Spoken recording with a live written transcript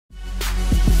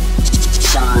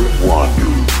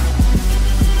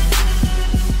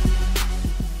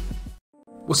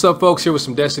What's up, folks? Here with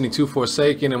some Destiny 2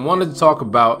 Forsaken, and wanted to talk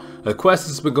about a quest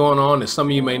that's been going on that some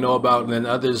of you may know about and then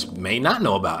others may not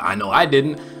know about. I know I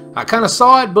didn't. I kind of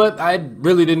saw it, but I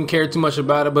really didn't care too much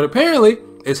about it. But apparently,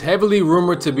 it's heavily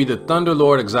rumored to be the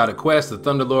Thunderlord exotic quest. The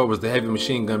Thunderlord was the heavy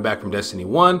machine gun back from Destiny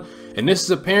 1, and this is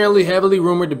apparently heavily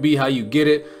rumored to be how you get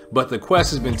it, but the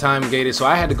quest has been time gated, so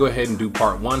I had to go ahead and do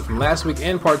part 1 from last week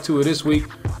and part 2 of this week.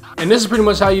 And this is pretty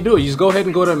much how you do it. You just go ahead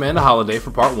and go to Amanda Holiday for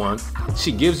part 1.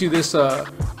 She gives you this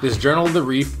this Journal of the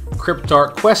Reef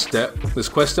Cryptarch quest step. This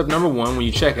quest step number 1, when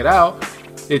you check it out,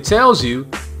 it tells you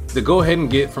to go ahead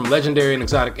and get from legendary and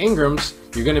exotic engrams.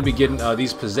 You're going to be getting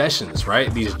these possessions,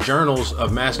 right? These journals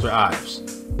of Master Ives.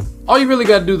 All you really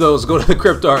got to do though is go to the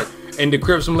Cryptarch and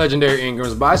decrypt some legendary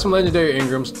engrams, buy some legendary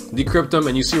engrams, decrypt them,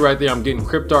 and you see right there I'm getting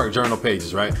Cryptarch journal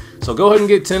pages, right? So go ahead and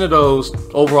get 10 of those.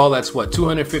 Overall, that's what,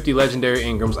 250 legendary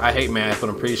engrams. I hate math, but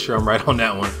I'm pretty sure I'm right on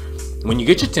that one. When you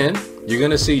get your 10, you're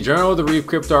gonna see Journal of the Reef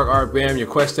Cryptarch art. Bam, your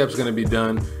quest step's gonna be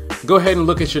done. Go ahead and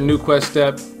look at your new quest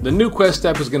step. The new quest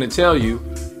step is gonna tell you,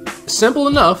 simple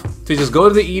enough, to just go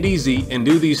to the EDZ and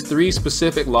do these 3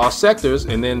 specific lost sectors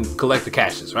and then collect the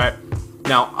caches, right?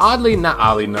 Now,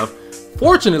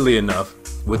 fortunately enough,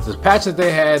 with the patch that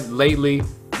they had lately,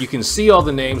 you can see all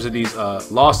the names of these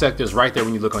lost sectors right there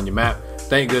when you look on your map.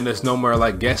 Thank goodness, no more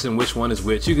like guessing which one is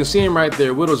which. You can see them right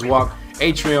there: Widow's Walk,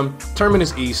 Atrium,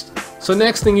 Terminus East. So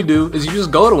next thing you do is you just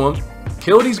go to them,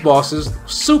 kill these bosses.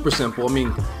 Super simple. I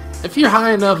mean, if you're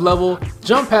high enough level,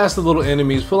 jump past the little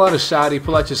enemies, pull out a shoddy,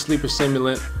 pull out your sleeper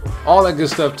simulant, all that good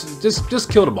stuff.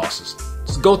 Just kill the bosses.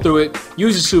 Just go through it,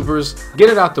 use your supers, get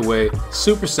it out the way.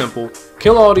 Super simple.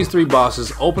 Kill all these 3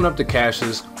 bosses, open up the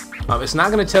caches. It's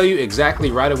not going to tell you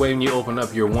exactly right away when you open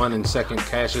up your 1 and 2nd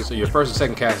caches, or your 1st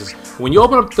and 2nd caches. When you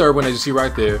open up the 3rd one, as you see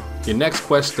right there, your next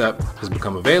quest step has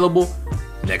become available.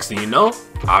 Next thing you know,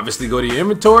 obviously go to your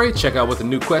inventory, check out what the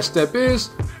new quest step is.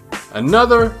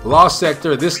 Another lost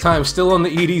sector, this time still on the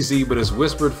EDZ, but it's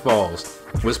Whispered Falls.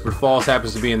 Whispered Falls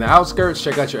happens to be in the outskirts.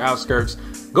 Check out your outskirts.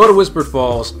 Go to Whispered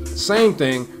Falls, same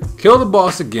thing, kill the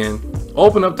boss again,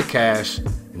 open up the cache.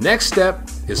 Next step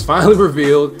is finally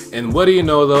revealed, and what do you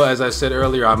know though, as I said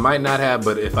earlier, I might not have,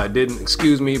 but if I didn't,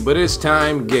 excuse me, but it's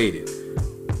time gated.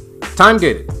 Time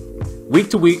gated. Week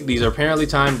to week, these are apparently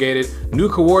time gated. New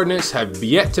coordinates have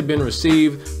yet to been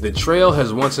received. The trail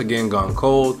has once again gone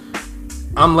cold.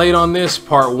 I'm late on this.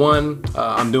 Part 1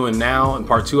 I'm doing now, and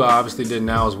part 2 I obviously did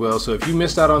now as well. So if you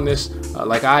missed out on this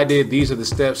like I did, these are the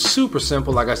steps. Super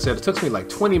simple. Like I said, it took me like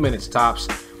 20 minutes tops.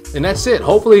 And that's it.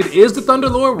 Hopefully it is the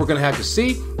Thunderlord. We're going to have to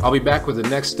see. I'll be back with the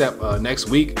next step next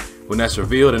week when that's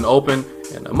revealed and open.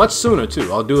 And much sooner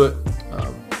too. I'll do it,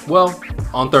 well,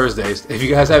 on Thursdays. If you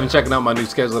guys haven't checked out my new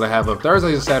schedule that I have up,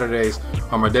 Thursdays and Saturdays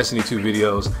are my Destiny 2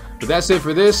 videos. But that's it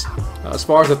for this. As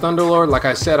far as the Thunderlord, like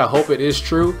I said, I hope it is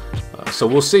true. So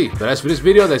we'll see. But as for this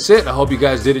video, that's it. I hope you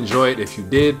guys did enjoy it. If you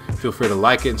did, feel free to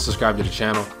like it and subscribe to the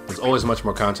channel. There's always much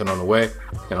more content on the way.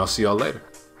 And I'll see y'all later.